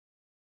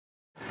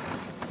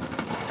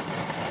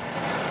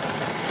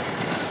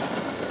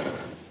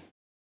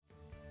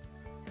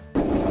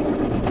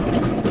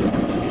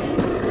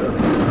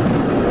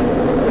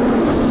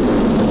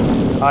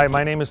Hi,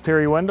 my name is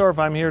Terry Wendorf.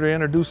 I'm here to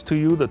introduce to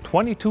you the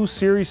 22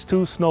 Series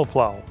 2 Snow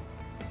Plow.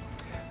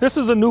 This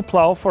is a new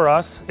plow for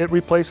us. It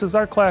replaces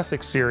our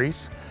Classic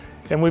Series,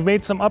 and we've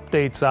made some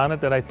updates on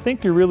it that I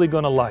think you're really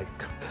going to like.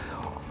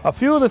 A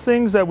few of the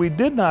things that we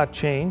did not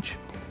change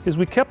is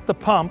we kept the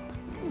pump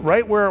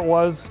right where it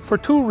was for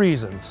two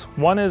reasons.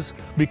 One is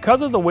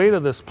because of the weight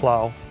of this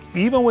plow,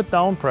 even with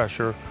down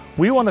pressure,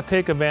 we want to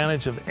take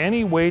advantage of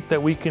any weight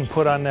that we can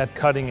put on that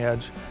cutting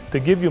edge to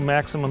give you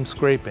maximum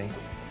scraping.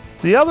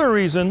 The other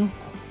reason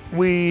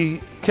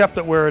we kept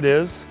it where it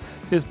is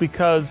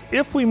because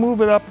if we move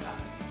it up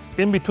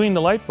in between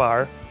the light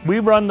bar, we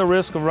run the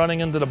risk of running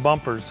into the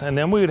bumpers, and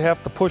then we would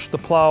have to push the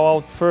plow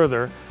out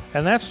further,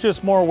 and that's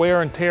just more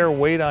wear and tear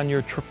weight on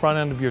your front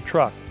end of your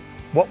truck.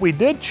 What we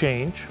did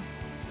change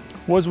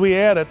was we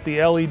added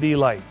the LED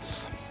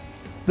lights.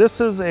 This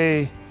is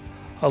a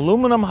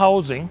aluminum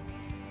housing.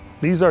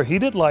 These are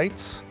heated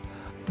lights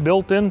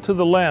built into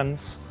the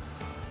lens,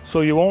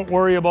 so you won't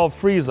worry about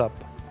freeze up.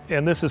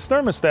 And this is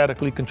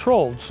thermostatically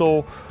controlled,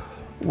 so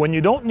when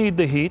you don't need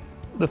the heat,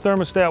 the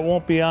thermostat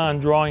won't be on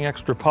drawing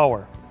extra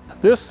power.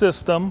 This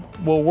system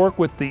will work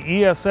with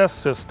the ESS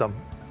system,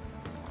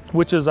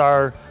 which is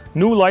our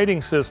new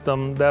lighting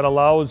system that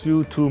allows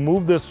you to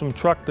move this from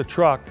truck to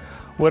truck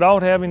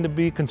without having to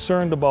be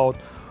concerned about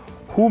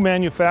who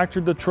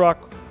manufactured the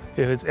truck.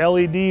 If it's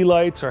LED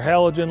lights or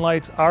halogen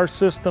lights, our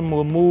system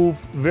will move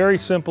very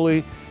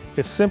simply.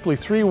 It's simply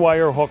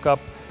 3-wire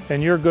hookup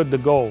and you're good to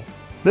go.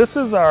 This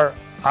is our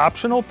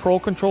optional Pro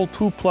Control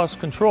 2 Plus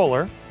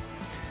controller,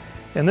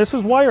 and this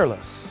is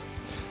wireless.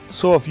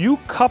 So if you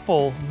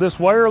couple this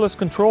wireless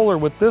controller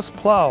with this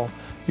plow,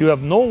 you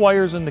have no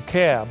wires in the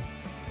cab,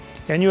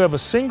 and you have a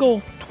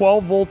single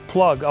 12-volt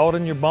plug out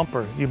in your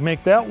bumper. You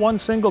make that one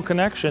single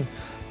connection,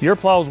 your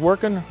plow's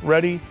working,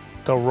 ready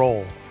to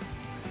roll.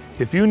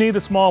 If you need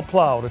a small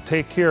plow to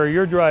take care of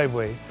your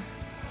driveway,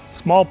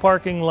 small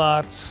parking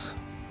lots,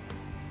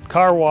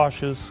 car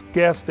washes,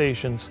 gas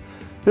stations,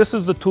 this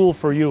is the tool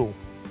for you.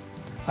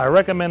 I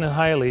recommend it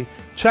highly.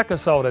 Check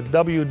us out at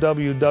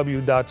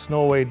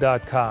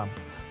www.snowway.com.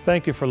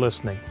 Thank you for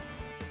listening.